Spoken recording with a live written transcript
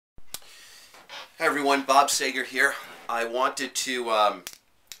Hi everyone, Bob Sager here. I wanted to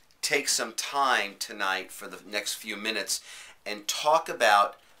take some time tonight for the next few minutes and talk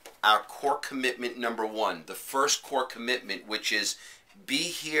about our core commitment number one. The first core commitment, which is be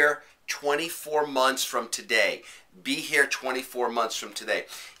here 24 months from today. Be here 24 months from today.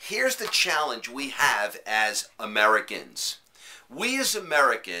 Here's the challenge we have as Americans. We as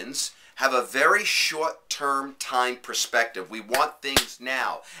Americans have a very short-term time perspective. We want things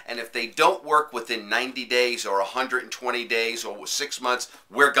now. And if they don't work within 90 days or 120 days or 6 months,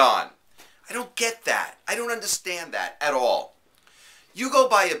 we're gone. I don't get that. I don't understand that at all. You go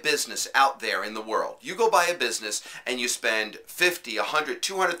buy a business out there in the world. You go buy a business and you spend 50, 100,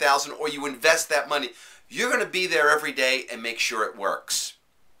 200,000 or you invest that money. You're going to be there every day and make sure it works.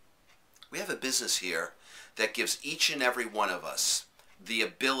 We have a business here that gives each and every one of us the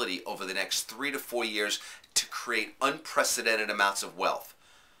ability over the next 3 to 4 years to create unprecedented amounts of wealth.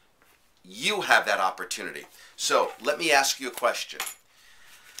 You have that opportunity. So let me ask you a question.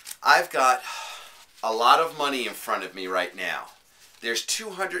 I've got a lot of money in front of me right now. There's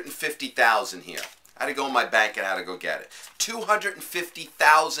 $250,000 here. I had to go in my bank and I had to go get it.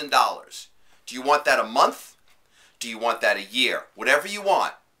 $250,000. Do you want that a month? Do you want that a year? Whatever you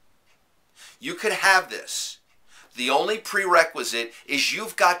want. You could have this. The only prerequisite is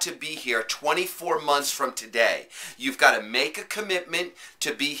you've got to be here 24 months from today. You've got to make a commitment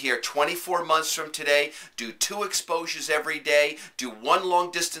to be here 24 months from today, do 2 exposures every day, do 1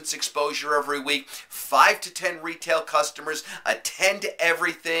 long distance exposure every week, 5 to 10 retail customers, attend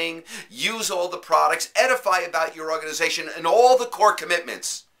everything, use all the products, edify about your organization and all the core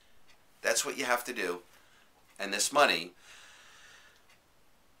commitments. That's what you have to do. And this money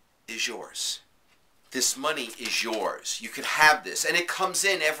is yours. This money is yours. You could have this. And it comes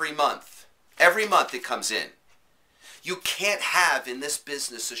in every month. Every month it comes in. You can't have in this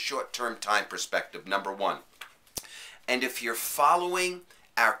business a short-term time perspective, number one. And if you're following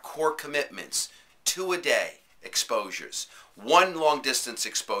our core commitments, 2 a day exposures, 1 long distance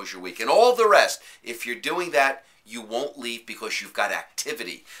exposure week, and all the rest, if you're doing that, you won't leave because you've got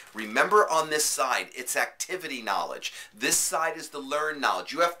activity. Remember, on this side, it's activity knowledge. This side is the learn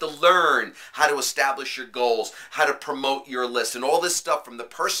knowledge. You have to learn how to establish your goals, how to promote your list, and all this stuff from the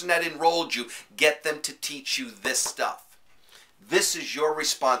person that enrolled you. Get them to teach you this stuff. This is your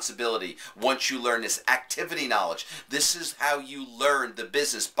responsibility once you learn this activity knowledge. This is how you learn the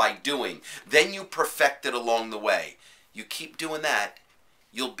business, by doing. Then you perfect it along the way. You keep doing that,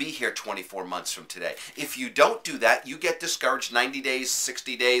 you'll be here 24 months from today. If you don't do that, you get discouraged. 90 days,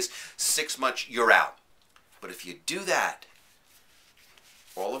 60 days, 6 months, you're out. But if you do that,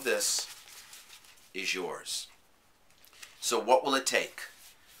 all of this is yours. So what will it take?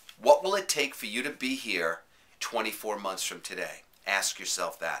 What will it take for you to be here 24 months from today? Ask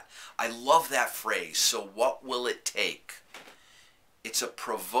yourself that. I love that phrase. So what will it take? It's a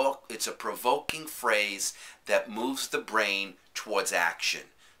provoking phrase that moves the brain towards action.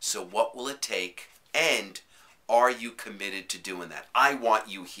 So what will it take? And are you committed to doing that? I want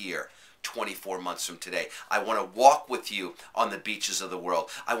you here 24 months from today. I want to walk with you on the beaches of the world.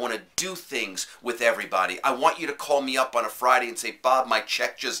 I want to do things with everybody. I want you to call me up on a Friday and say, Bob, my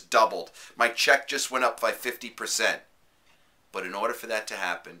check just doubled. My check just went up by 50%. But in order for that to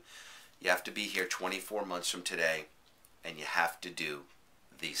happen, you have to be here 24 months from today. And you have to do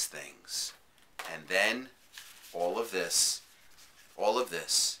these things. And then all of this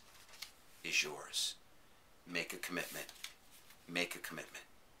is yours. Make a commitment. Make a commitment.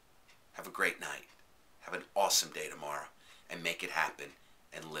 Have a great night. Have an awesome day tomorrow. And make it happen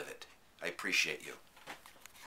and live it. I appreciate you.